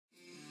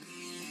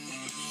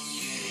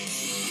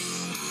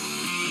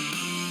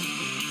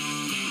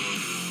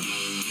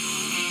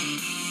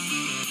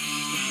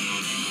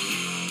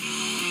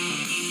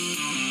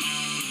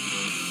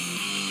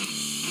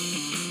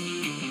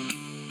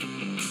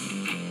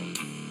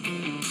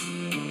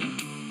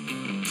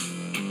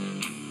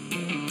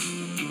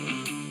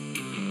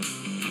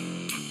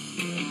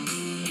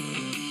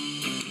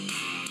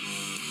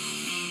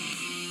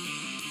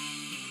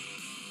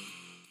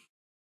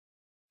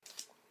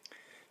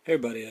Hey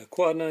everybody,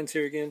 QUAD9s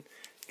here again.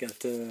 Got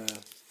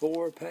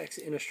 4 packs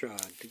in a stride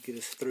to get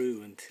us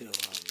through until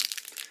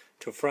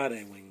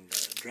Friday when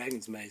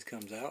Dragon's Maze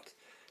comes out.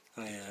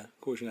 Of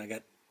course, I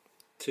got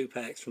 2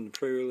 packs from the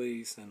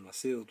pre-release and my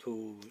sealed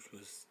pool, which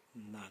was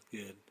not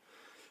good.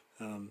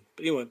 But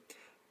anyway,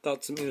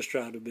 thought some in a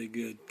stride would be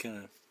good.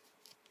 Kind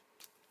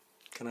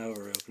of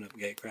over open up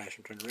Gate Crash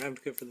and turn around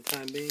for the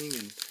time being,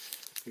 and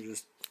we're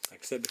just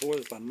like I said before,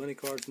 there's a lot of money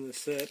cards in this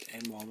set,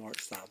 and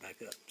Walmart stocked back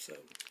up, so.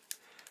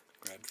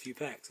 Grabbed a few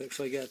packs.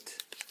 Actually got,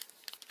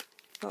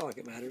 not like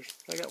it matters,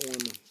 I got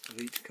one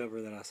of each cover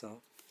that I saw.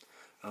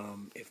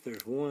 If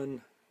there's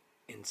one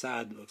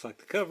inside that looks like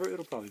the cover,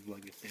 it'll probably be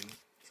Blood Gift Demon.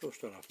 So we'll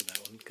start off with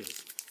that one,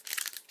 because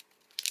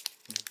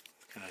that's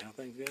kind of how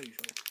things go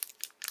usually.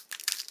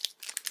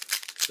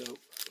 So,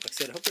 like I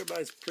said, I hope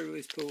everybody's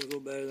pre-release pool was a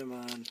little better than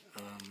mine.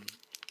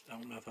 I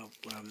don't know if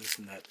when I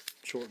listened to that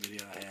short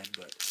video I had,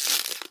 but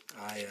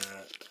I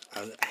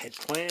had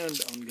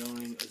planned on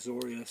going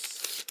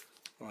Azorius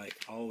like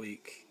all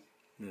week,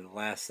 and then the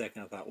last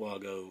second I thought, well, I'll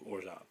go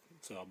Orzhov,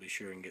 so I'll be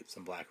sure and get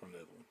some black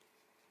removal,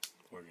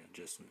 or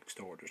just some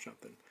extort or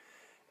something.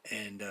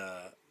 And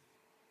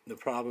the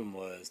problem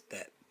was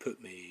that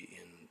put me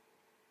in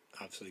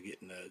obviously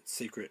getting a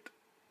secret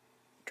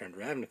Turned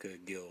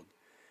Ravnica guild,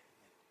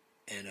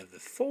 and of the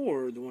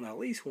 4, the one I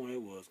least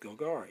wanted was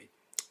Golgari.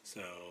 So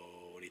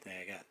what do you think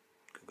I got?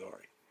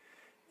 Golgari.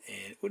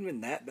 And it wouldn't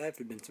have been that bad if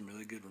there had been some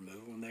really good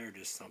removal in there,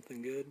 just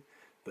something good.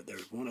 But there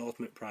was one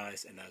ultimate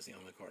price, and that was the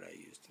only card I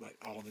used. Like,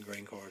 all the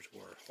green cards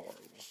were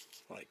horrible.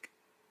 Like,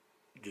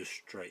 just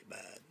straight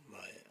bad.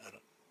 Like, I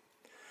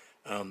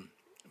don't...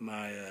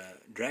 my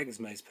Dragon's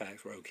Maze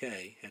packs were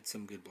okay. Had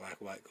some good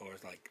black-white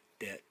cards, like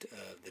Det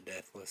of the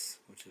Deathless,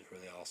 which is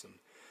really awesome.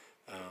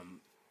 And...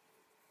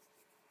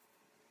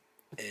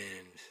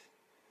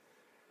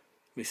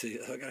 let me see.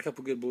 I got a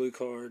couple good blue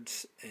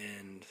cards,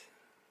 and...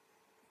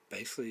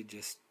 basically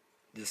just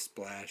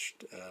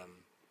splashed...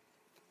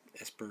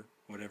 Esper,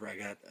 whatever. I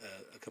got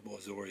a couple of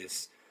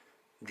Azorius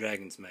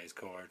Dragon's Maze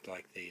cards,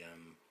 like the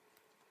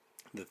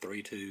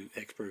 3/2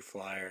 Hexproof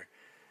Flyer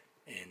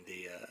and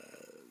the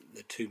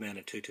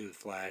 2-mana 2/2 with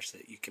Flash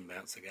that you can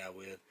bounce the guy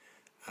with.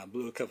 I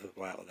blew a couple of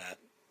people out with that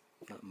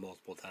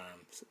multiple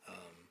times.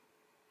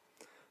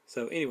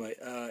 So anyway,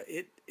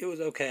 it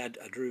was okay.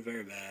 I drew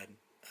very bad.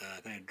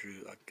 I think I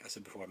drew, like I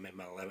said before, I made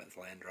my 11th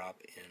land drop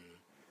in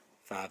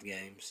 5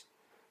 games.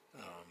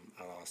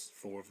 I lost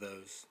 4 of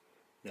those.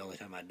 The only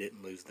time I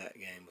didn't lose that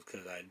game was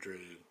because I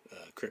drew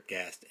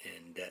Cryptghast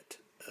and Det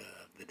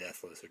the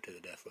Deathless, or To the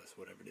Deathless,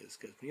 whatever it is.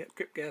 Because when you got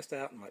Cryptghast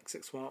out and like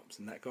 6 swamps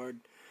in that card,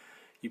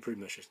 you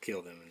pretty much just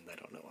kill them and they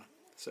don't know why.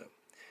 So,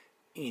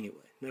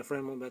 anyway, enough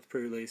rambling about the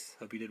pre-release.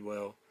 Hope you did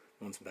well.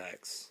 Won some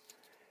packs.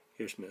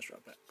 Here's some Mist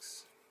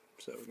packs.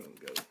 So we're going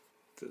to go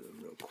through them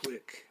real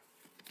quick.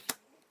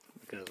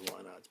 Because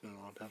why not? It's been a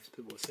long time since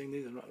people have seen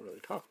these. I'm not really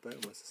talking about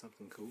it unless it's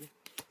something cool.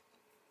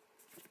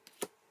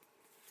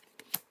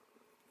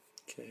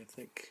 Okay, I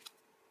think,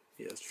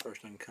 yeah, it's the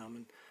first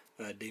uncommon.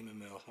 Demon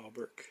Mill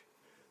Hallbrook,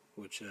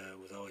 which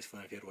was always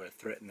fun if you had a way to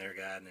threaten their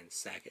guy and then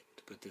sack it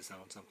to put this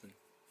on something.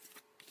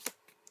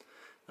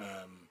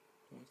 What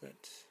was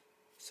that?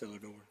 Cellar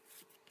Door.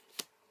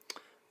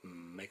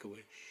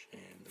 Make-A-Wish,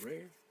 and the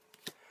rare,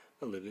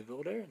 Olivia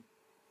Voldaren.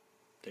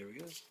 There we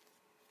go.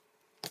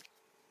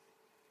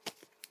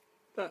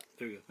 Ah,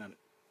 there we go, found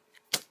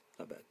it.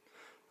 Not bad.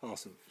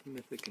 Awesome.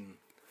 Mythic and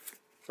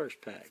first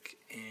pack,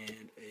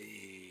 and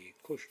a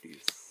Cloistered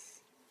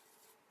Youth,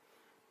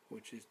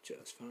 which is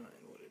just fine.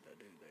 What did I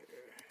do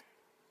there?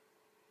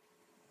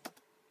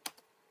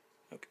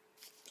 Okay,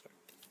 sorry.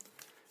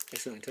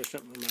 Accidentally touched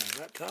something on my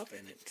laptop,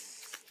 and it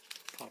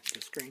popped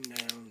the screen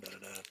down.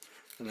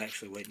 I'm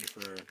actually waiting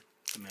for,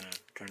 I'm going to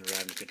turn the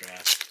Ravnica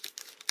draft.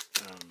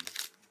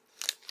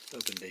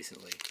 Opened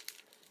decently.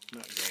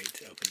 Not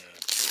great. Opened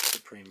a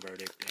Supreme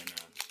Verdict, and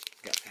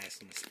got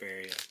past an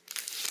Asperia.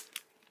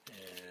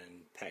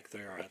 And pack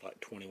there I had like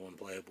 21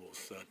 playables,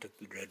 so I took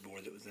the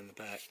Dreadboard that was in the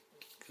pack,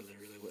 because there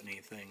really wasn't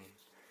anything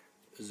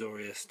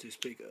Azorius to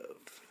speak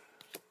of.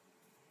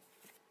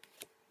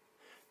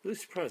 Really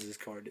surprised this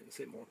card didn't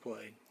see more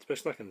play,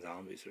 especially like in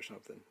Zombies or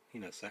something.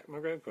 You know, sack my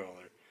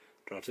Gravecrawler,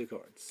 draw 2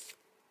 cards,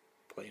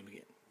 play him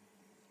again.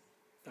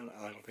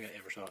 I don't think I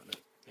ever saw it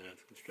in a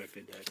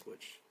constructed deck,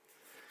 which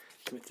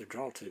meant to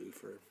draw 2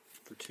 for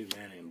 2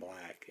 mana in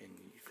black, and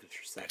you could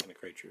just sacking a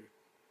creature,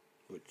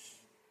 which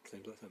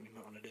seems like something you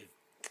might want to do.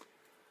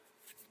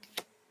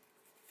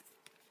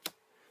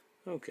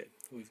 Okay,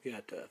 we've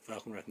got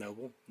Falconwrath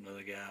Noble,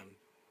 another guy I'm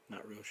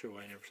not real sure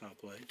why I never saw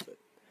play, but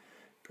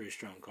pretty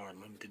strong card,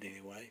 limited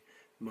anyway.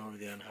 Moan of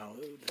the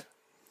Unhallowed,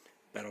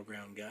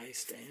 Battleground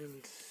Geist,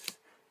 and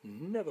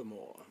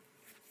Nevermore.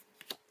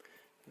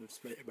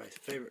 Let's make everybody's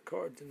favorite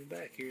cards in the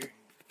back here.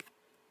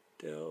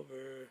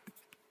 Delver.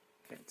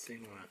 Haven't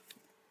seen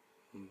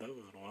one of those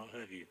in a while,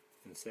 have you?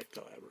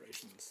 Insectile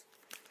Aberrations.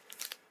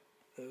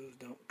 Those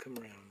don't come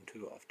around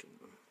too often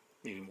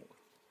anymore.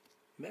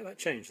 That might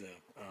change though.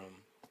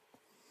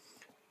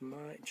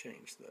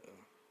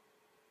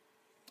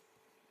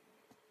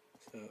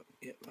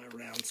 Yeah, my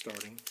round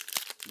starting,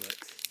 but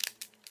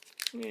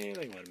yeah, wait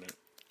a minute.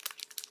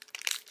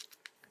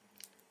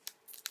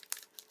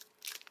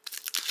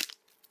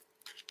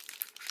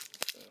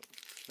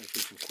 Let's do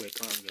some quick.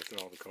 I'm gonna go through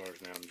all the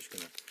cards now. I'm just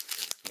gonna,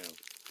 you know,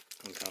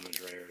 uncommons,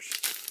 rares,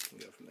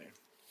 and go from there.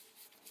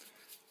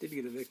 Did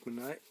get a Victim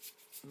Knight,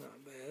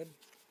 not bad.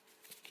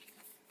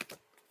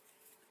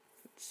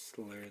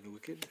 Slayer the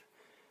Wicked,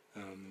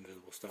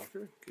 Invisible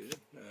Stalker, good.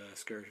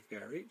 Scourge of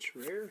Gyreach,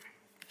 rare.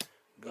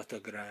 Gutta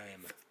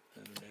Grime,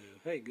 I don't know.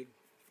 Hey, good.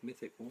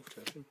 Mythic Wolf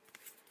Token,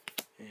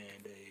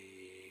 and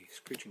a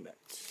Screeching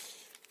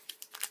Bats.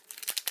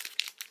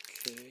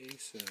 Okay,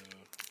 so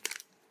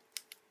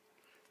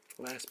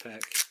last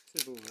pack.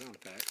 This is a little round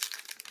pack.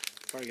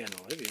 Probably got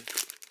an Olivia,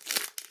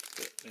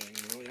 but there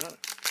ain't really on it.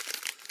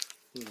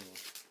 Little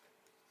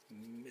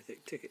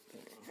mythic ticket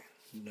thing.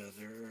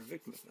 Another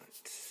Victim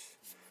Knight.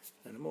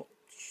 And a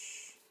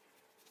mulch.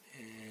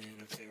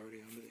 And okay,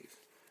 already on to these.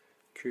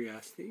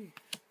 Curiosity,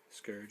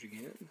 Scourge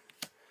again,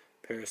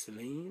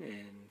 Paraceline,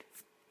 and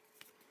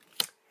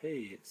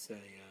hey, it's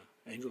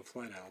a Angel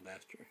Flight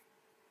Alabaster.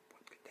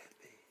 What could that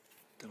be?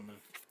 Don't know.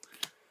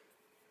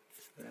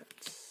 So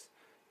that's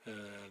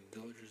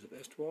Villagers of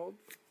Estwald,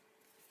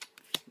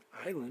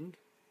 Island,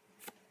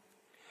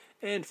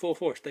 and Full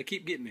Force. They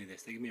keep getting me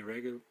this. They give me a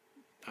regular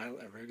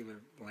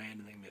land,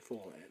 and they give me a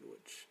full land,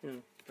 which, you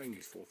know, I can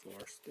use Full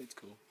Force. It's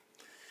cool.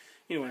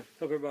 Anyway,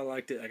 hope everybody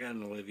liked it. I got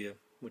an Olivia,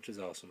 which is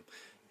awesome.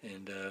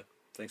 And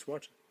thanks for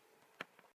watching.